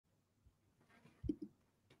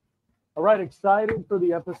All right, excited for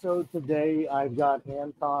the episode today. I've got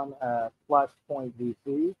Anton at Flashpoint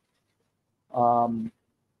VC. Um,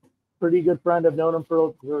 Pretty good friend. I've known him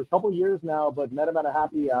for a couple years now, but met him at a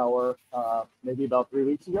happy hour maybe about 3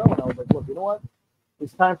 weeks ago. And I was like, look, you know what?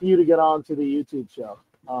 It's time for you to get on to the YouTube show,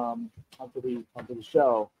 onto the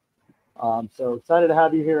show. So excited to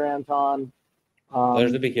have you here, Anton. Pleasure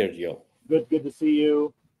Um, to be here, Joe. good to see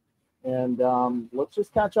you. And let's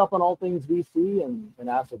just catch up on all things VC and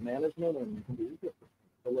asset management and the ecosystem.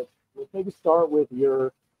 So let's maybe start with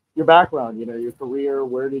your background. You know, your career.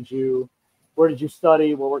 Where did you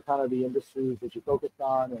study? What were kind of the industries that you focused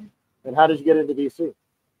on, and how did you get into VC?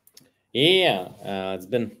 Yeah, it's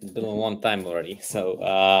been a long time already.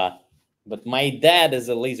 But my dad is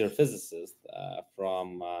a laser physicist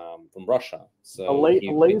from Russia. So A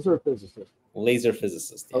he laser physicist. laser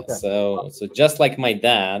physicist. Yeah. Okay. So just like my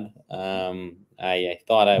dad, I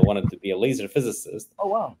thought I wanted to be a laser physicist, Oh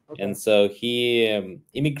wow. Okay. and so he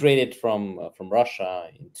immigrated from Russia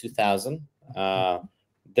in 2000.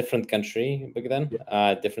 Different country back then,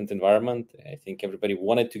 Yeah. different environment. I think everybody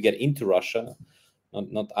wanted to get into Russia,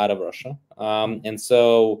 not out of Russia. And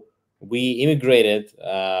so we immigrated.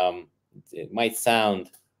 It might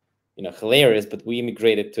sound hilarious, but we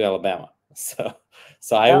immigrated to Alabama. So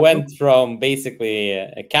I Yeah. went from basically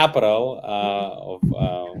a capital of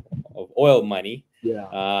oil money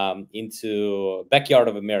Yeah. into backyard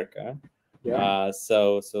of America. Yeah.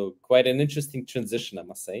 So quite an interesting transition, I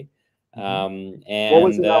must say. Mhm. What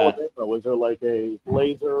was And in Alabama? Was there like a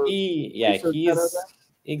laser research center he's there?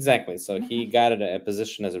 exactly. So he got a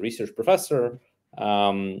position as a research professor.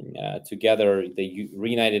 Together, they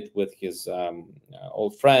reunited with his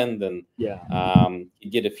old friend, and Yeah. he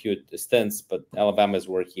did a few stints. But Alabama is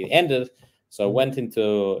where he ended. So I Mhm. went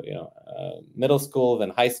into middle school, then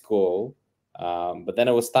high school. But then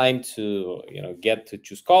it was time to get to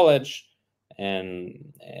choose college,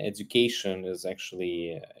 and education is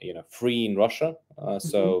actually free in Russia. Mhm.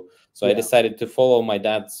 So I Yeah. decided to follow my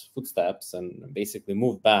dad's footsteps and basically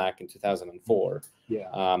moved back in 2004 Yeah.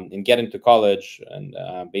 and get into college and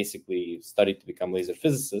basically studied to become laser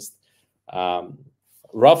physicist. Um,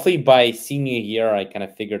 Roughly by senior year, I kind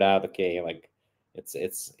of figured out, okay, like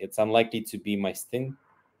it's unlikely to be my thing.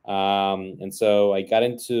 And so I got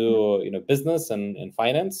into business and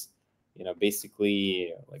finance.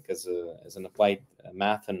 Basically like as an applied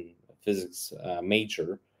math and physics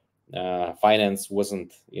major. Finance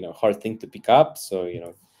wasn't hard thing to pick up, so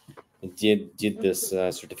did this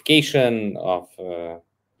certification of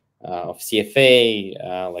CFA,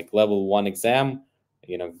 like level one exam.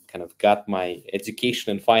 Kind of got my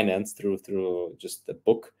education in finance through just the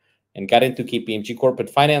book, and got into KPMG corporate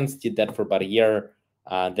finance. Did that for about a year,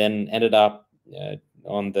 then ended up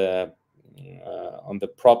on the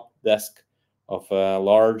prop desk of a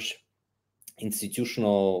large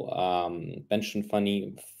institutional pension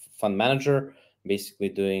fund manager, basically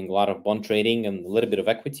doing a lot of bond trading and a little bit of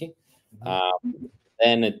equity. Mhm. Uh,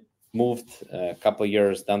 then it moved a couple of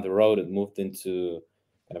years down the road. It moved into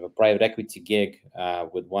kind of a private equity gig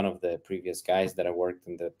with one of the previous guys that I worked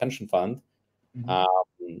in the pension fund. Mhm.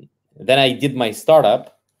 Um, then I did my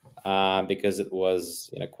startup because it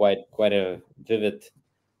was quite a vivid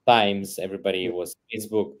times. Everybody Yeah. was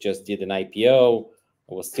Facebook just did an IPO.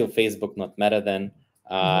 It was still Facebook, not Meta then.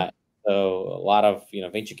 Mhm. Uh, so a lot of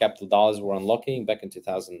venture capital dollars were unlocking back in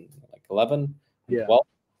 2011 and Yeah. 12.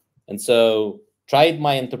 And so tried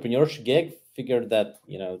my entrepreneurship gig, figured that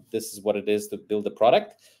this is what it is to build a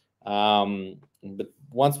product. But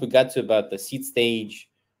once we got to about the seed stage,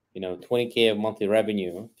 20K of monthly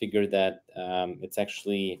revenue, figured that it's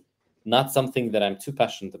actually not something that I'm too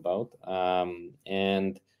passionate about.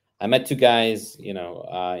 And I met two guys,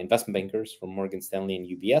 investment bankers from Morgan Stanley and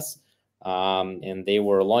UBS. And they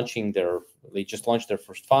just launched their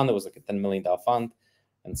first fund. It was like a $10 million fund.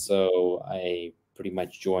 And so I pretty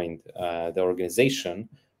much joined the organization.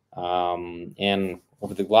 And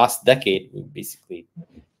over the last decade, we basically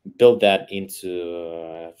built that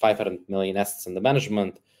into 500 million assets under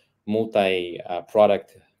management,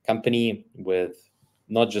 multi-product company with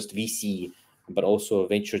not just VC, but also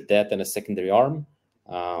venture debt and a secondary arm.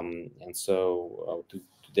 And so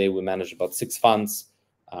today we manage about 6 funds.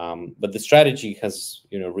 But the strategy has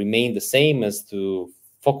remained the same, as to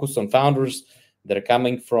focus on founders that are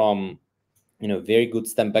coming from very good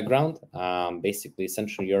STEM background, basically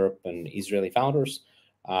Central Europe and Israeli founders,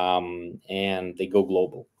 and they go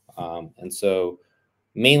global. And so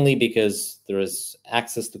mainly because there is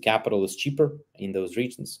access to capital is cheaper in those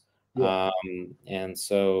regions. Yeah. And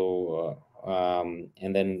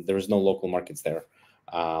then there is no local markets there.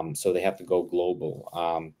 So they have to go global.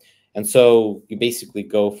 And so you basically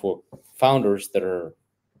go for founders that are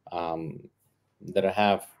that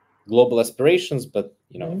have global aspirations, but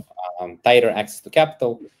tighter access to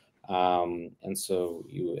capital. And so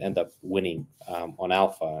you end up winning on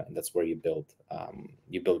alpha, and that's where you build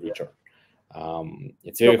return.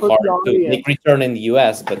 It's very hard to make return in the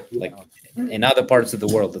US, but like in other parts of the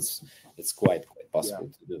world, it's quite possible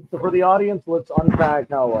to do. So for the audience, let's unpack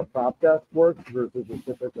how a prop desk works versus a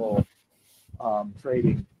typical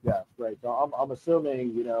trading desk, right? So I'm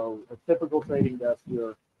assuming, a typical trading desk,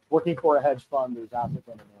 you're working for a hedge fund, there's assets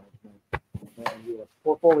under management, and you're a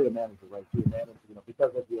portfolio manager, right? So you're managing,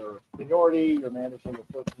 because of your seniority, you're managing a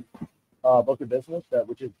certain book of business,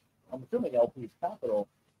 which is, I'm assuming, LP's capital.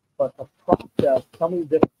 But a prop desk, tell me the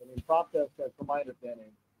difference. I mean, prop desk, from my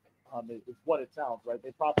understanding, is what it sounds, right?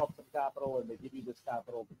 They prop up some capital and they give you this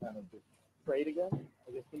capital to kind of just trade again.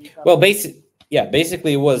 I guess, can you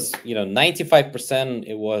basically it was 95%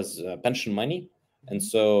 it was pension money, and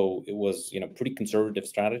so it was pretty conservative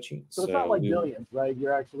strategy. So it's not like billions, right?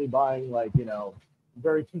 You're actually buying like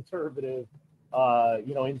very conservative.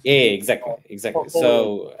 Exactly.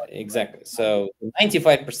 So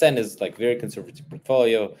 95% is like very conservative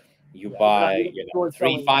portfolio. You buy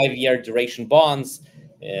 3-5 year duration bonds.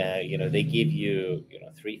 They give you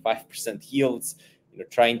 3-5% yields.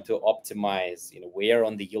 Trying to optimize where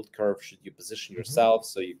on the yield curve should you position yourself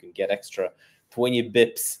so you can get extra 20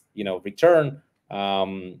 bips return.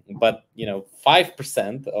 But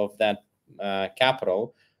 5% of that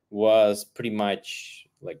capital was pretty much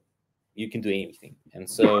like you can do anything. And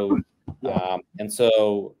so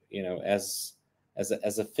as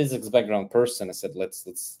a physics background person, I said let's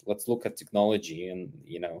look at technology. And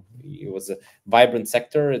it was a vibrant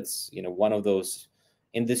sector. It's one of those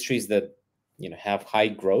industries that have high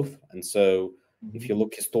growth. And so if you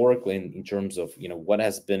look historically in terms of what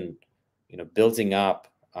has been building up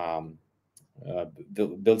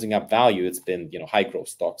value, it's been high growth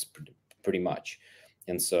stocks pretty much.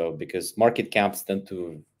 And so because market caps tend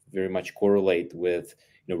to very much correlate with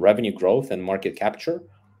revenue growth and market capture,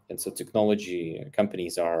 and so technology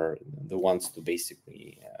companies are the ones to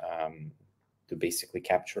basically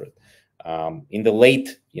capture it. In the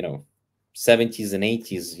late 70s and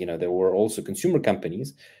 80s, there were also consumer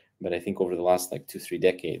companies, but I think over the last 2-3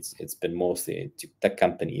 decades, it's been mostly tech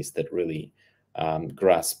companies that really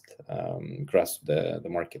grasped the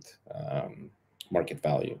market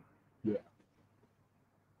value. Yeah.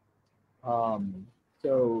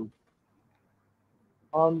 So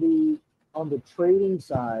on the trading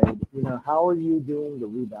side, how are you doing the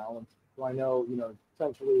rebalance? So I know,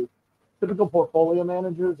 essentially typical portfolio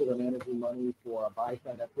managers that are managing money for a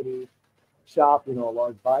buy-side equity shop, a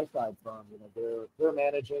large buy-side firm, they're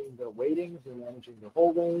managing their weightings, they're managing their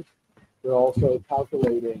holdings, they're also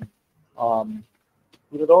calculating,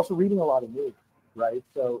 they're also reading a lot of news, right?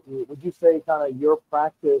 So would you say kind of your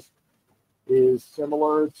practice is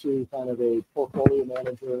similar to kind of a portfolio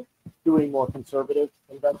manager doing more conservative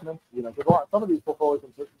investments? Because some of these portfolio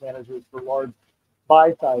managers for large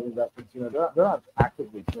buy-side investments, they're not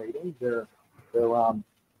actively trading. They're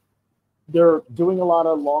doing a lot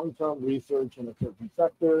of long-term research in a certain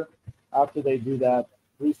sector. After they do that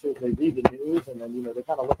research, they read the news, and then they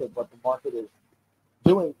kind of look at what the market is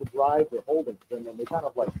doing to drive their holdings, and then they kind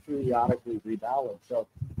of periodically rebalance. So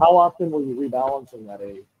how often were you rebalancing at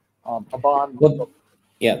a bond? Well,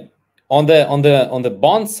 yeah, on the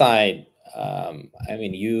bond side, I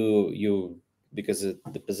mean, you because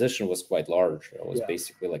the position was quite large. It was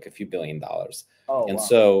basically like a few $1 billion. And wow.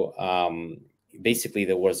 So basically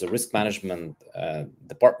there was a risk management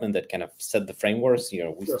department that kind of set the frameworks,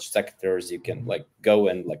 which sectors you can go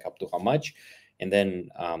and up to how much. And then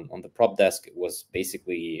on the prop desk, it was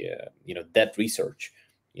basically, debt research,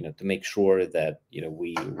 to make sure that,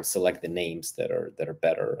 we select the names that are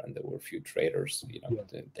better, and there were a few traders,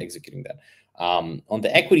 executing that. On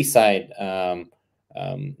the equity side,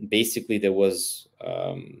 basically there was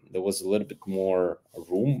a little bit more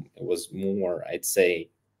room. It was more, I'd say,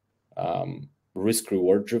 risk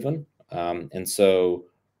reward driven. And so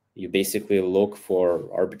you basically look for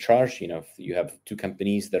arbitrage. If you have two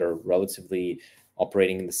companies that are relatively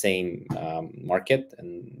operating in the same market,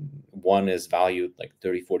 and one is valued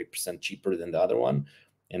 30-40% cheaper than the other one,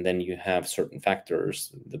 and then you have certain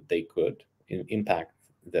factors that they could impact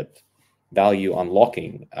that value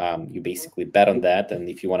unlocking, you basically bet on that, and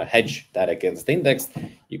if you want to hedge that against the index,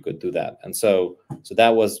 you could do that. And so that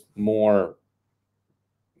was more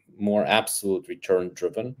absolute return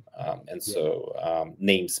driven, and so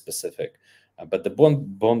name specific. But the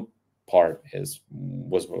bond part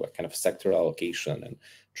was more kind of sector allocation and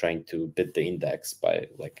trying to bid the index by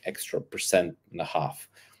extra 1.5%.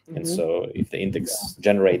 And so if the index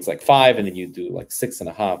generates like 5 and then you do like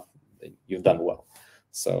 6.5, then you've done well.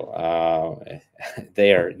 So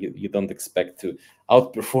there, you don't expect to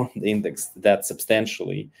outperform the index that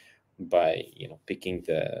substantially by picking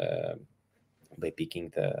the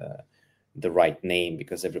right name,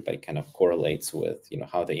 because everybody kind of correlates with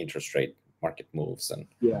how the interest rate market moves. And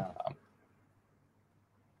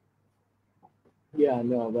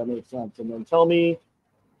no, that makes sense. And then tell me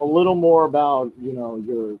a little more about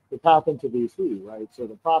the path into VC, right? So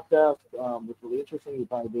the prop desk was really interesting. You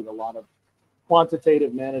probably did a lot of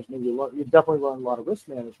quantitative management. You definitely learned a lot of risk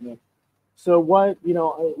management. So what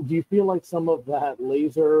do you feel like some of that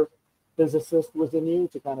laser physicist was in you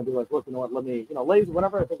to kind of be like, look, let me laser.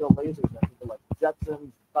 Whenever I think of lasers, I think of like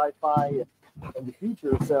Jetsons, sci-fi, and the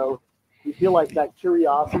future. So you feel like that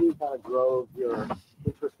curiosity kind of drove your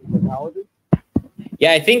interest in technology?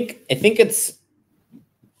 Yeah, I think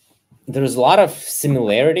there's a lot of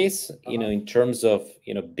similarities, in terms of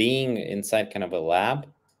being inside kind of a lab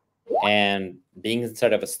and being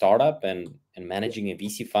inside of a startup and managing a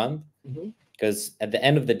VC fund. Because at the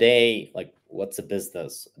end of the day, like, what's a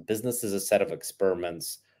business? A business is a set of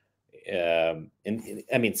experiments. And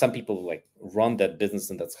I mean, some people like run that business,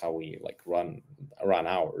 and that's how we like run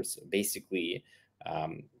ours. Basically,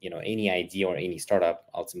 any idea or any startup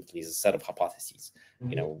ultimately is a set of hypotheses.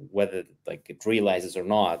 Whether like it realizes or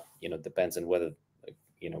not, depends on whether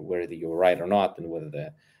whether you're right or not, and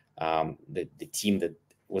whether the team that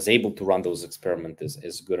was able to run those experiments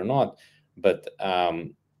is good or not. But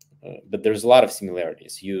there's a lot of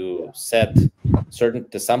similarities. You set certain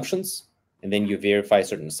assumptions, and then you verify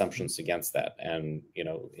certain assumptions against that. And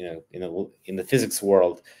in the physics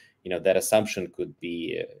world, that assumption could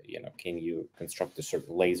be, can you construct a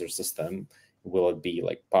certain laser system? Will it be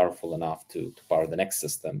like powerful enough to power the next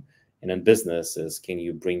system? And in business is, can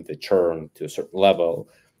you bring the churn to a certain level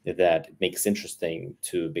that it makes interesting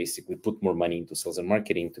to basically put more money into sales and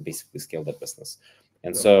marketing to basically scale that business?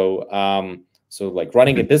 And so like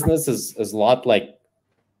running a business is a lot like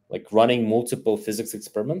running multiple physics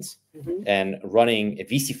experiments, and running a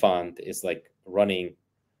VC fund is like running,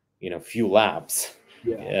 few labs,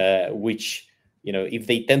 which, if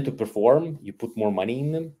they tend to perform, you put more money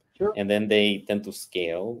in them, and then they tend to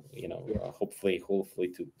scale, hopefully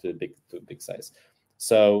to a big size.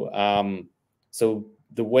 So, so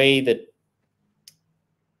the way that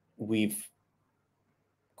we've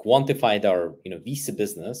quantified our VC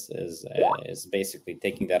business is basically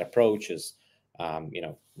taking that approach is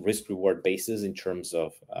risk reward basis in terms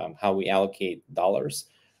of how we allocate dollars.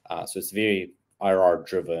 So it's very IRR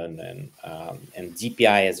driven and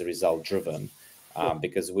DPI as a result driven,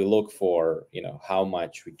 because we look for how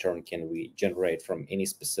much return can we generate from any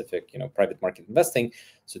specific private market investing.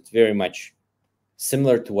 So it's very much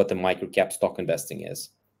similar to what the microcap stock investing is.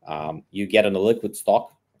 You get on a liquid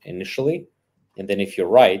stock initially, and then if you're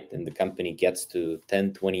right and the company gets to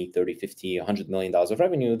 10, 20, 30, 50, $100 million of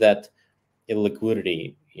revenue, that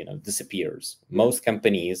illiquidity disappears. Most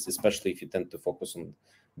companies, especially if you tend to focus on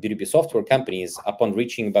B2B software companies, upon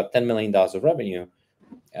reaching about $10 million of revenue,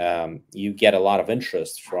 you get a lot of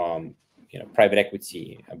interest from private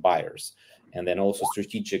equity buyers, and then also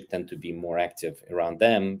strategic tend to be more active around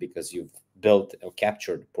them because you've built or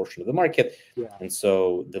captured a portion of the market, and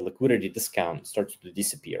so the liquidity discount starts to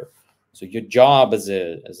disappear. So your job as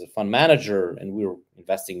a fund manager, and we were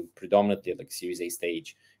investing predominantly at like Series A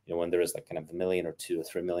stage, when there is like kind of $1 million or $2 or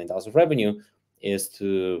 $3 million of revenue, is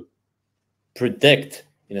to predict,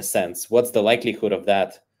 in a sense, what's the likelihood of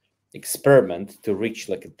that experiment to reach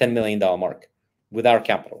like a $10 million mark with our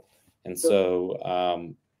capital. And so,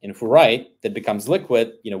 and if we're right, that becomes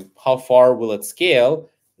liquid. How far will it scale?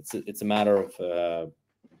 It's a matter of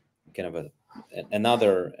kind of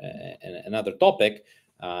another topic.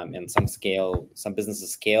 And some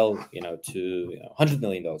businesses scale, to $100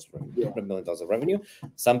 million of revenue, $200 million of revenue.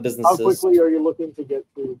 Some businesses. How quickly are you looking to get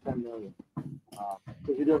to 10 million?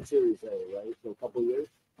 Because you're doing Series A, right? So a couple of years.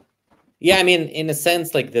 Yeah, I mean, in a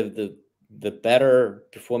sense, like the better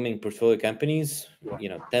performing portfolio companies,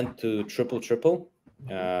 tend to triple.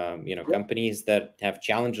 Companies that have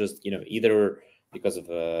challenges, either because of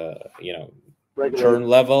churn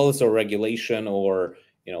levels or regulation or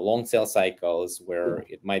long sales cycles, where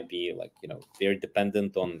it might be like very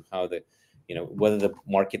dependent on how the whether the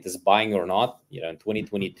market is buying or not. In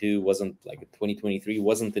 2022 wasn't like 2023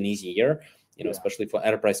 wasn't an easy year, especially for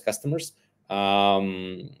enterprise customers.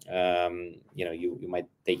 You might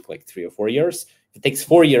take like 3 or 4 years. If it takes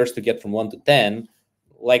 4 years to get from 1 to 10,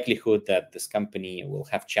 likelihood that this company will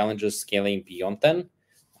have challenges scaling beyond 10.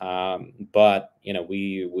 But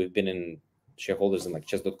we've been in shareholders in like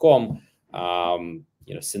chess.com.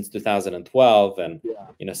 since 2012, and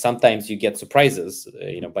yeah. Sometimes you get surprises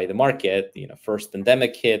by the market. First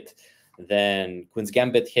pandemic hit, then Queen's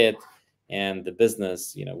Gambit hit, and the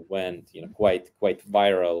business went quite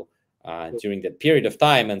viral during that period of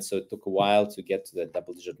time, and so it took a while to get to that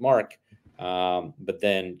double-digit mark. But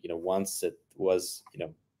then once it was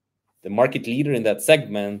the market leader in that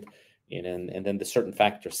segment, and then the certain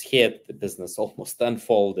factors hit, the business almost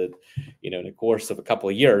unfolded in the course of a couple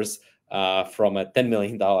of years, from a $10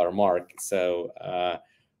 million mark. So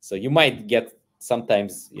you might get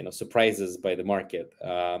sometimes surprises by the market,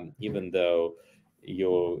 even though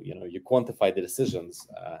you quantify the decisions,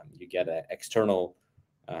 you get an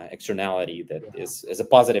externality that is a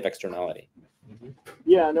positive externality.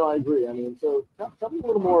 Yeah, no, I agree. I mean, so tell me a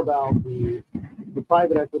little more about the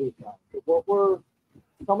private equity side. So what were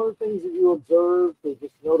some of the things that you observed, the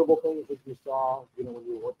just notable things that you saw, when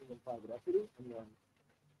you were working in private equity, and then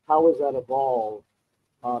how has that evolved?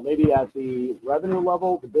 Maybe at the revenue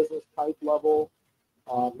level, the business type level,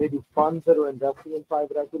 maybe funds that are investing in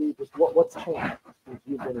private equity. Just what's changed since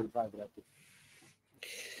you've been in private equity?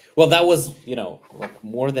 Well, that was like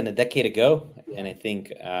more than a decade ago, and I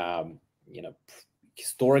think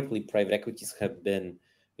historically private equities have been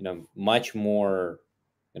much more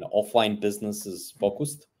offline businesses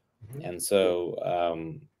focused, and so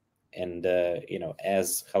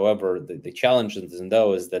as however the challenge in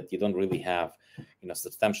though is that you don't really have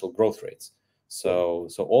substantial growth rates. So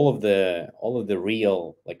all of the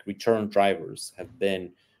real like return drivers have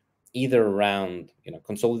been either around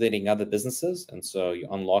consolidating other businesses, and so you're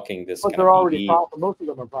unlocking this. But they're already most of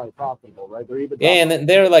them are probably profitable, right? They're even and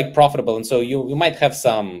they're like profitable, and so you might have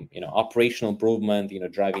some operational improvement,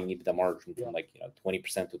 driving EBITDA margin from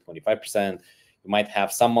 20% to 25%. You might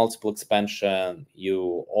have some multiple expansion.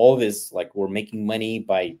 You always were making money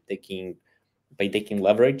by taking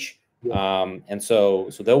leverage, and so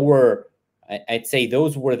there were, I'd say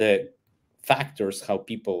those were the factors how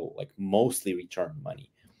people mostly return money.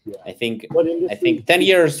 Yeah. I think 10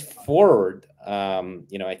 years forward,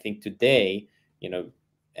 I think today,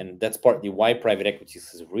 and that's partly why private equities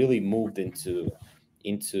has really moved into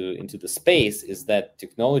the space, is that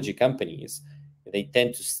technology companies, they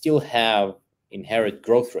tend to still have inherent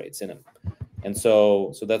growth rates in them, and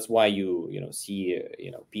so that's why you see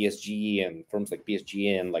PSG and firms like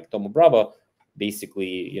PSG and like Thoma Bravo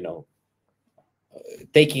basically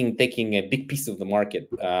taking a big piece of the market,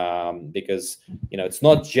 because it's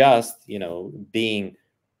not just being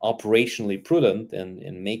operationally prudent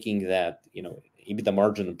and making that EBITDA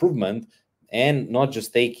margin improvement, and not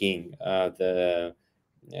just taking the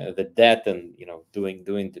debt and doing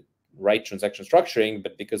the right transaction structuring,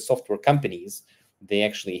 but because software companies, they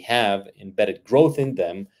actually have embedded growth in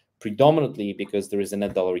them, predominantly because there is a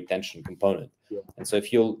net dollar retention component. And so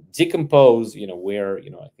if you'll decompose, where,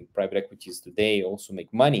 I think private equities today also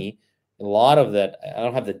make money, a lot of that, I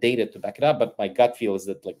don't have the data to back it up, but my gut feel is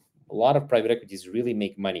that a lot of private equities really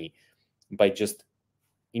make money by just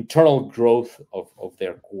internal growth of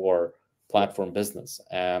their core platform business.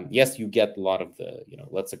 Yes, you get a lot of the,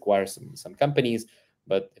 let's acquire some companies,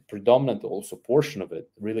 but a predominant also portion of it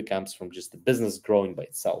really comes from just the business growing by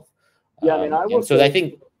itself. Yeah, I mean, I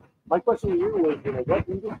think my question to you was, what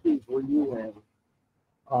industries were you in?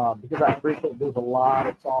 Because I appreciate there's a lot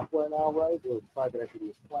of software now, right? Where private equity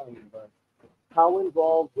is playing, but how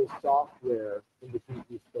involved was software in the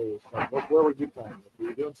PE space? Where were you playing? Were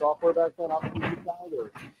you doing software back then on the PE side,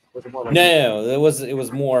 or was it more like no? It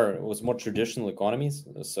was more traditional economies.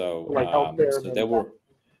 So healthcare. So there were,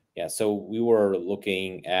 so we were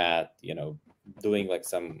looking at doing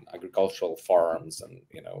some agricultural farms, and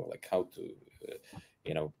how to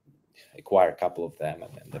acquire a couple of them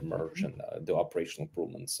and then merge and do operational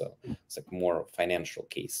improvements. So it's more financial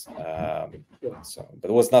case. So, but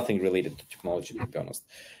it was nothing related to technology, to be honest.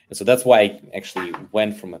 And so that's why I actually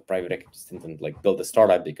went from a private equity stint and build a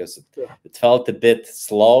startup, because it felt a bit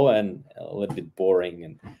slow and a little bit boring,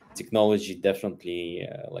 and technology definitely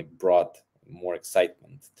brought more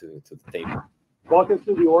excitement to the table. Walk us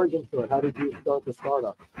through the origin to it. How did you start the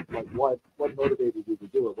startup? What motivated you to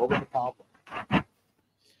do it? What was the problem?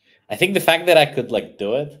 I think the fact that I could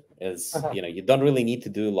do it is, you don't really need to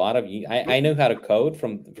do a lot of. I know how to code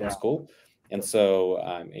from school, and so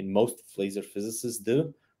and most laser physicists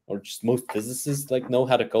do, or just most physicists know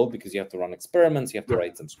how to code, because you have to run experiments, you have to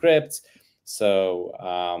write some scripts. So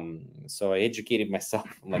I educated myself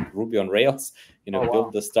on Ruby on Rails,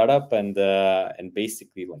 build the startup and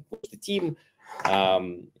basically push the team,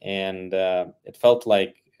 and it felt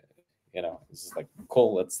like this is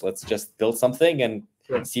cool. Let's just build something and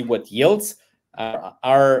see what yields.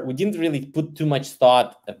 We didn't really put too much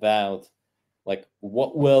thought about like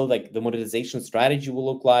what will like the monetization strategy will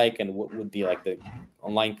look like, and what would be like the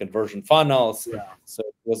online conversion funnels. Yeah. So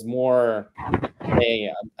it was more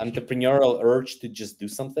a entrepreneurial urge to just do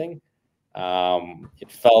something.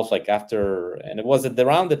 It felt like after, and it was at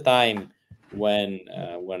around the time when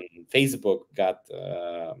Facebook got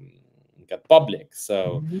public.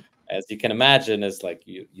 So as you can imagine, it's like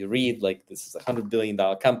you read like this is $100 billion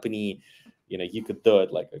company. You know, you could do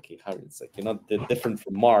it. Like, okay, how it's like you're not different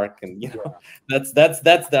from Mark, and you know that's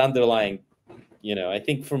the underlying. You know, I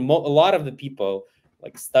think for a lot of the people,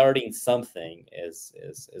 like starting something is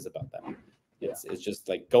about that. It's just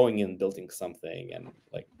like going and building something, and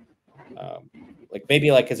like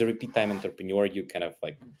maybe like as a repeat time entrepreneur, you kind of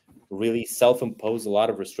like really self-impose a lot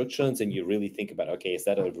of restrictions, and you really think about, okay, is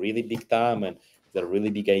that a really big time, and is that a really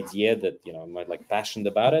big idea that, you know, I'm like passionate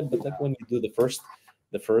about it. But like when you do the first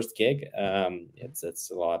gig, it's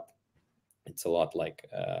a lot like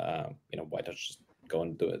you know, why don't you just go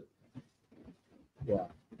and do it? Yeah,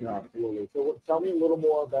 absolutely. So tell me a little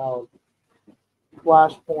more about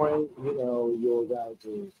Flashpoint, you know, your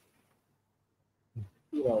guys'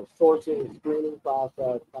 sourcing, screening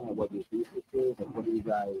process, kind of what your thesis is, and what are you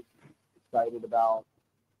guys excited about?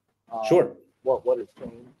 Sure. What has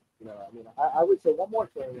changed? You know, I mean, I would say one more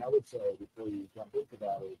thing I would say before you jump into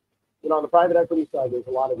that is, you know, on the private equity side, there's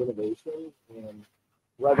a lot of innovation in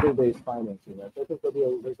revenue-based financing. I think there's going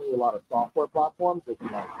to be a lot of software platforms that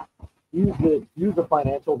can like use the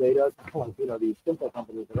financial data, like, you know, these fintech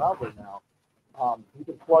companies that are out there now. You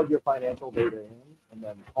can plug your financial data in, and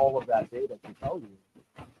then all of that data can tell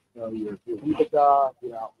you, you know, your EBITDA, you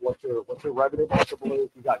know, what your revenue multiple is.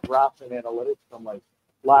 You got graphs and analytics from like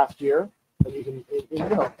last year, and you can, you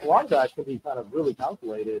know, a lot of that can be kind of really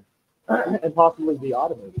calculated and possibly be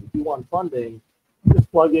automated. If you want funding,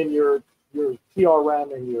 just plug in your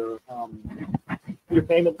CRM and your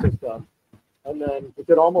payment system, and then it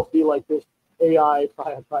could almost be like this AI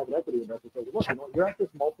private equity investor says, look, you know, you're at this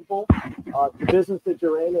multiple. The business that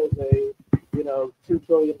you're in is a, you know, $2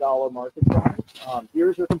 trillion market size.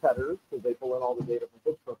 Here's your competitors, because they pull in all the data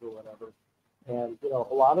from Facebook or whatever. And, you know,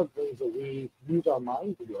 a lot of things that we use our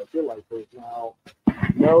mind to do, I feel like there's now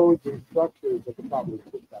nodes and structures that can probably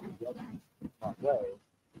put that together in some way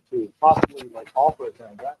to possibly like offer a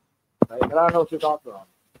transaction. Right? And I don't know what your thoughts are on it.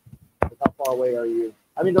 Like, how far away are you?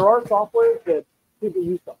 I mean, there are softwares that people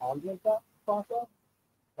use to augment that process.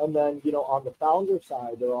 And then, you know, on the founder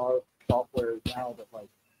side, there are softwares now that like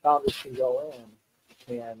founders can go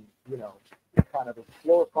in and, you know, kind of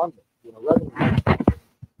explore funding, you know, revenue.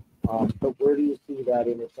 But where do you see that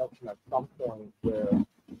intersection at some point where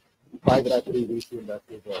private equity VC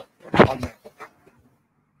investors are?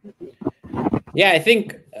 Yeah, I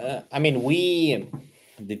think I mean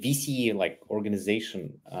the VC like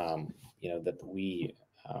organization you know that we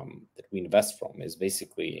invest from is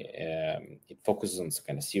basically it focuses on some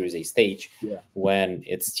kind of Series A stage when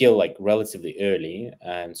it's still like relatively early,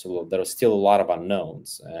 and so there are still a lot of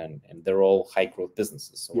unknowns, and they're all high growth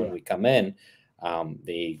businesses. So when we come in,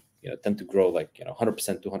 they, you know, tend to grow like, you know,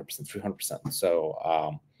 100%, 200%, 300%.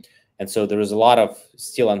 So and so there is a lot of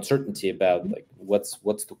still uncertainty about like what's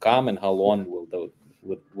to come, and how long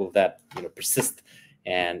will that, you know, persist,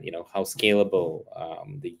 and, you know, how scalable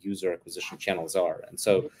the user acquisition channels are. And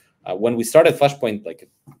so when we started Flashpoint like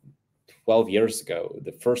 12 years ago,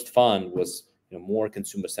 the first fund was, you know, more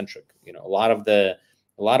consumer centric. You know, a lot of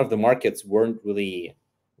the markets weren't really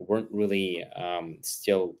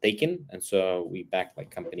still taken, and so we backed like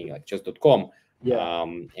company like Chess.com.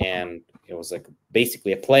 And it was like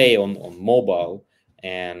basically a play on mobile,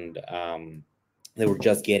 and they were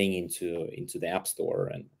just getting into the App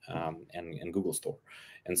Store and Google Store,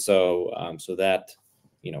 and so so that,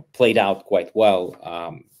 you know, played out quite well.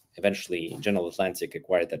 Eventually, General Atlantic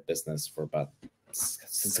acquired that business for about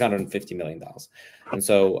 $650 million, and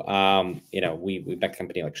so you know, we backed a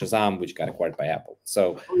company like Shazam, which got acquired by Apple.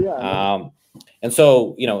 So and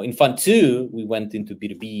so, you know, in Fund 2, we went into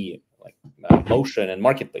B2B like motion and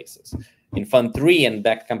marketplaces. In Fund 3, and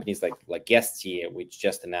backed companies like Guesty, which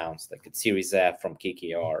just announced like a Series F from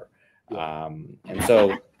KKR. And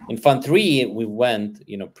so in Fund 3, we went,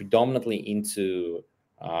 you know, predominantly into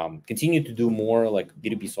continue to do more like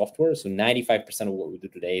B2B software. So 95% of what we do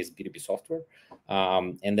today is B2B software.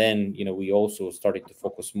 And then, you know, we also started to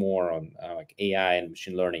focus more on like AI and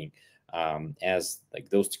machine learning as like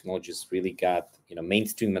those technologies really got, you know,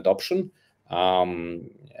 mainstream adoption.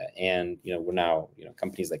 And, you know, we're now, you know,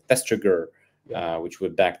 companies like Test Trigger, which we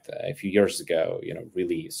backed a few years ago, you know,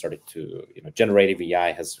 really started to, you know, generative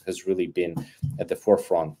AI has really been at the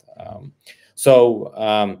forefront. So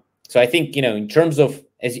I think, you know, in terms of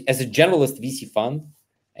as a generalist VC fund,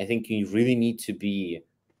 I think you really need to be,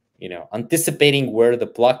 anticipating where the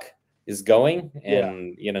puck is going,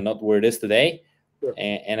 and not where it is today. Sure.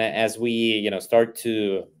 And as we start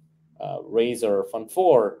to raise our fund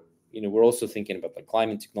 4, we're also thinking about the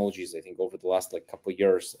climate technologies. I think over the last couple of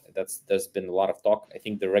years, there's been a lot of talk. I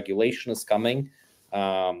think the regulation is coming,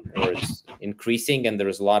 or it's increasing, and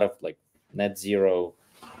there's a lot of net zero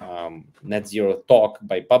talk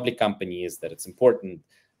by public companies that it's important.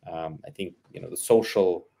 I think the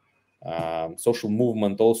social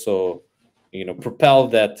movement also propel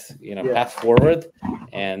that path forward,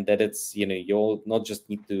 and that it's you'll not just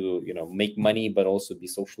need to make money, but also be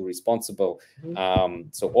socially responsible.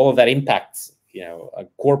 So all of that impacts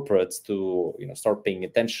corporates to start paying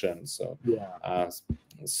attention. So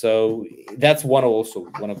so that's one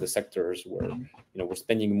of the sectors where we're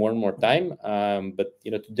spending more and more time. But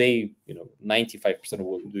today 95% of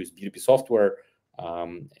what we do is B2B software.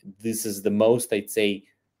 This is the most, I'd say,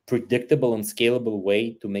 predictable and scalable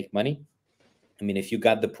way to make money. I mean, if you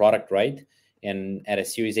got the product right, and at a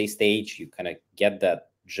Series A stage, you kind of get that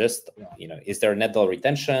gist, is there net dollar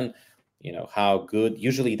retention? How good?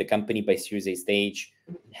 Usually the company by Series A stage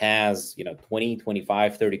has, 20,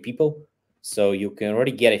 25, 30 people. So you can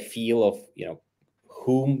already get a feel of,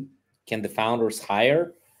 whom can the founders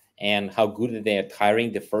hire and how good are they at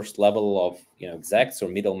hiring the first level of, execs or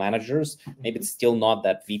middle managers. Maybe it's still not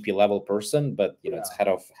that VP level person, but, it's head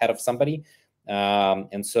of somebody.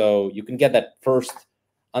 And so you can get that first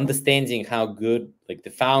understanding how good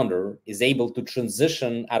the founder is able to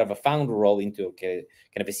transition out of a founder role into kind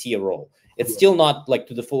of a CEO role. It's still not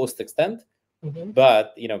to the fullest extent,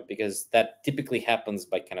 but because that typically happens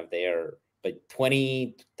by kind of their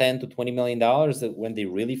 $10 to $20 million that when they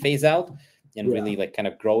really phase out and really kind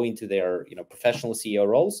of grow into their professional CEO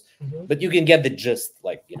roles. But you can get the gist,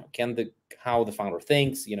 how the founder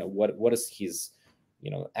thinks, what is his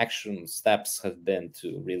action steps have been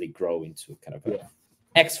to really grow into kind of a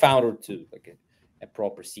ex-founder to a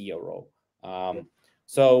proper CEO role. But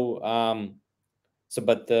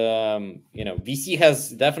VC has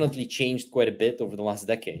definitely changed quite a bit over the last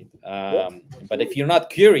decade. But if you're not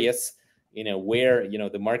curious, where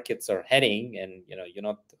the markets are heading, and you're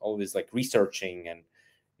not always researching and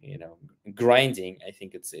grinding, I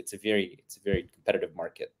think it's a very competitive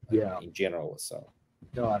market in general. So.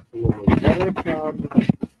 No, absolutely. What are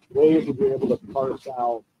ways to be able to parse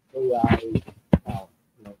out AI talent?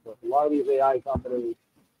 So a lot of these AI companies,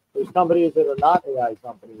 there's companies that are not AI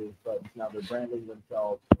companies, but now they're branding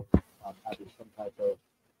themselves having some type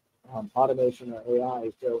of automation or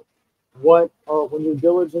AI. So when you're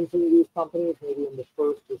diligencing these companies, maybe in the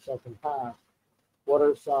first or second pass, what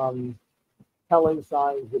are some telling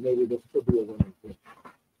signs that maybe this could be a winning team,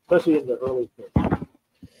 especially in the early stage?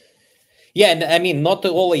 Yeah, and I mean, not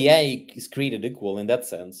all AI is created equal in that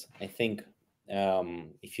sense. I think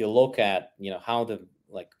if you look at how the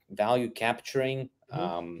value capturing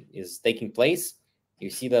is taking place, you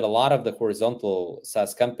see that a lot of the horizontal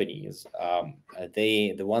SaaS companies,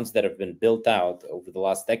 the ones that have been built out over the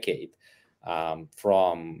last decade,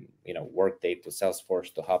 from Workday to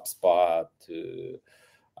Salesforce to HubSpot to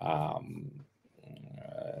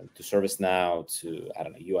ServiceNow to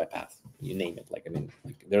UiPath, you name it.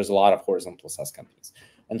 There's a lot of horizontal SaaS companies,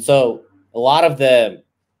 and so a lot of the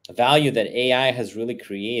value that AI has really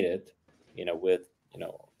created, with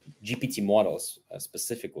GPT models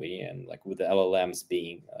specifically, and with the LLMs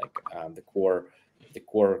being the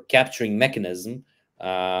core capturing mechanism,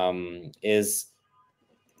 is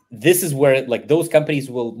where those companies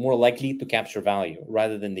will more likely to capture value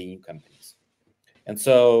rather than the new companies. And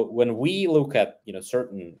so when we look at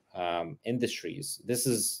certain industries, this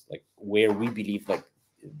is where we believe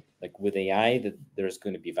with AI that there's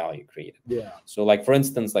going to be value created. So for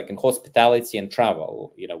instance, in hospitality and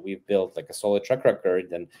travel, we've built a solid track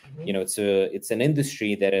record, and it's an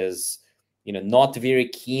industry that is not very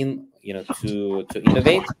keen to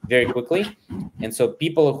innovate very quickly. And so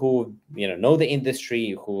people who know the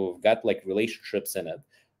industry, who've got relationships in it,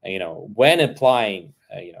 when applying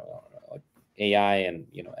AI and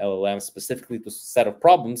LLM specifically to a set of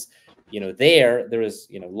problems, there is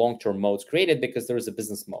long-term modes created because there is a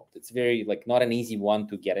business mode. It's very not an easy one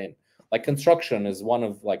to get in. Construction is one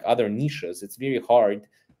of other niches. It's very hard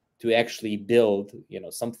to actually build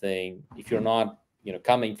something if you're not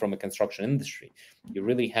coming from a construction industry. You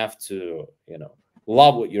really have to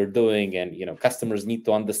love what you're doing, and customers need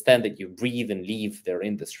to understand that you breathe and leave their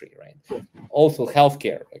industry, right? Also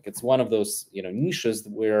healthcare, it's one of those niches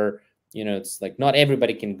where it's not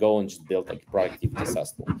everybody can go and just build productivity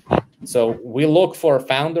SaaS tool. So we look for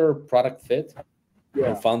founder product fit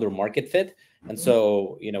or founder market fit, And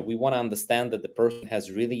so, we want to understand that the person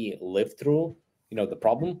has really lived through, the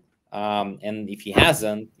problem. And if he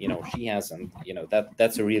hasn't, she hasn't,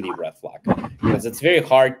 that's a really red flag, because it's very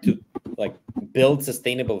hard to like build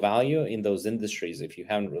sustainable value in those industries if you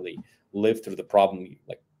haven't really lived through the problem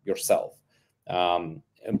like yourself.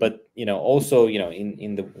 But also,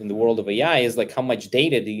 in the world of AI is like, how much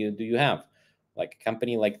data do you have? Like a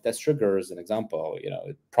company like Test Trigger as an example,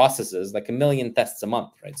 it processes like 1 million tests a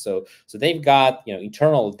month, right? So they've got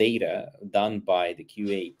internal data done by the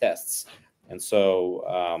QA tests, and so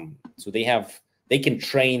they can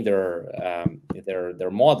train their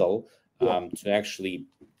model to actually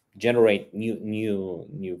generate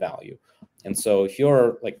new value. And so if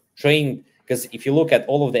you're like trained, because if you look at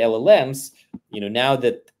all of the LLMs, now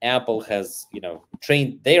that Apple has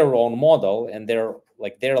trained their own model, and their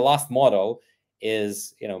last model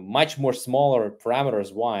is much more smaller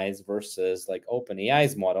parameters wise versus like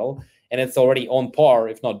OpenAI's model, and it's already on par,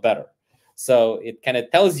 if not better. So it kind of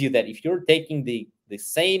tells you that if you're taking the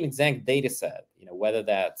same exact data set, whether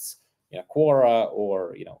that's Quora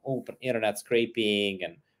or open internet scraping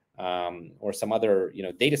and or some other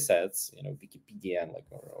data sets, Wikipedia and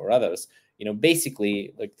or others,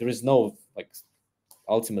 basically like there is no like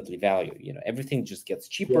ultimately value. Everything just gets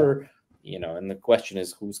cheaper. And the question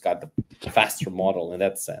is who's got the faster model in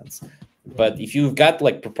that sense. But if you've got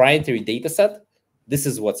like proprietary data set, this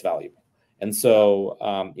is what's valuable. And so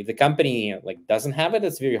if the company like doesn't have it,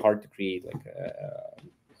 it's very hard to create like a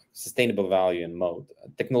sustainable value and mode,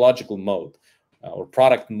 technological mode, or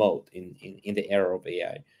product mode in the era of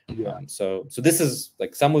AI. So this is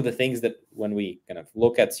like some of the things that when we kind of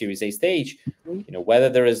look at Series A stage, whether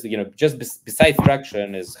there is just besides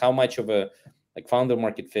traction, is how much of a like founder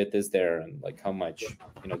market fit is there, and like how much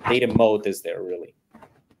data mode is there really.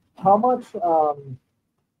 How much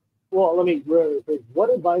well, let me rephrase.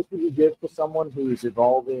 What advice would you give to someone who is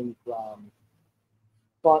evolving from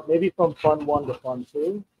from fund 1 to fund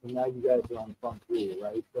 2, and now you guys are on fund 3,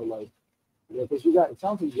 right? So like, because it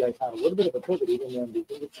sounds like you guys had a little bit of a pivot even in the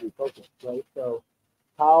industry focus, right? So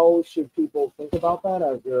how should people think about that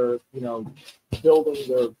as they're building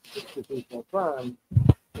their institutional firm,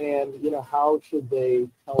 and how should they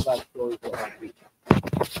tell that story to other people?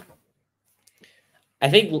 I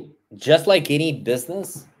think just like any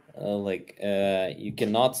business, you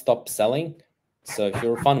cannot stop selling. So if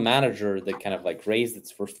you're a fund manager that kind of like raised its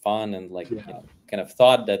first fund and kind of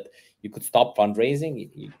thought that you could stop fundraising,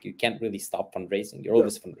 you can't really stop fundraising. You're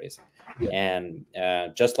always fundraising. And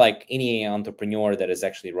just like any entrepreneur that is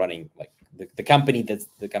actually running like the company, that's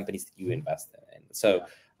the companies that you invest in. So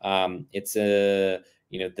it's the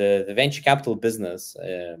venture capital business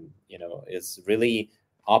is really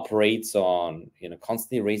operates on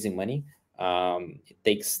constantly raising money. It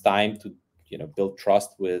takes time to build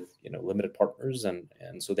trust with limited partners, and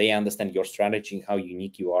so they understand your strategy and how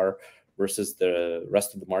unique you are versus the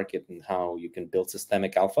rest of the market, and how you can build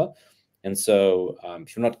systemic alpha. And so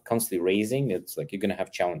if you're not constantly raising, it's like you're going to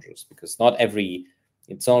have challenges, because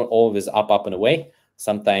it's not always up and away.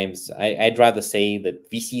 Sometimes I'd rather say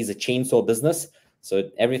that VC is a chainsaw business.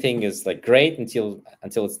 So everything is like great until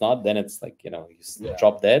it's not, then it's like you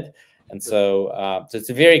drop dead. And so it's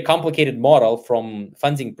a very complicated model from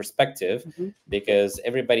funding perspective, because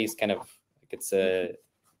everybody's kind of like it's a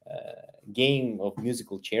game of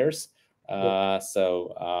musical chairs.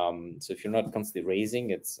 So if you're not constantly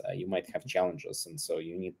raising, you might have challenges, and so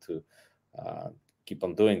you need to keep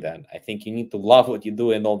on doing that. I think you need to love what you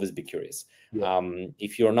do and always be curious.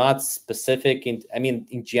 If you're not specific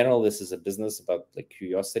in general, this is a business about like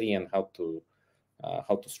curiosity and how to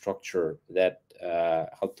structure that,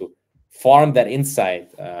 how to farm that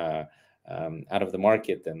insight out of the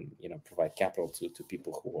market, and provide capital to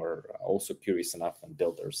people who are also curious enough and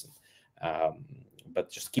builders. But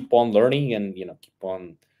just keep on learning, and keep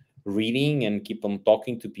on reading, and keep on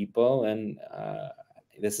talking to people. And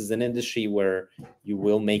this is an industry where you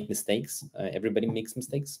will make mistakes. Everybody makes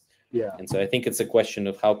mistakes. And so I think it's a question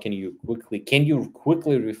of how can you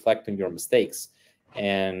quickly reflect on your mistakes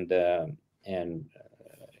and learn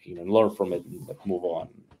from it and move on.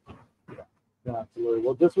 Yeah, absolutely.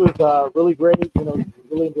 Well, this was really great.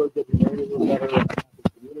 Really enjoyed getting to know you a little better.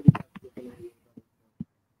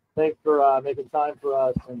 Thanks for making time for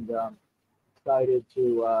us, and excited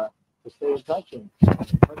to stay in touch and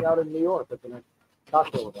hang out in New York at the next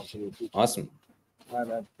cocktail event. Awesome. All right,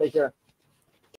 man. Take care.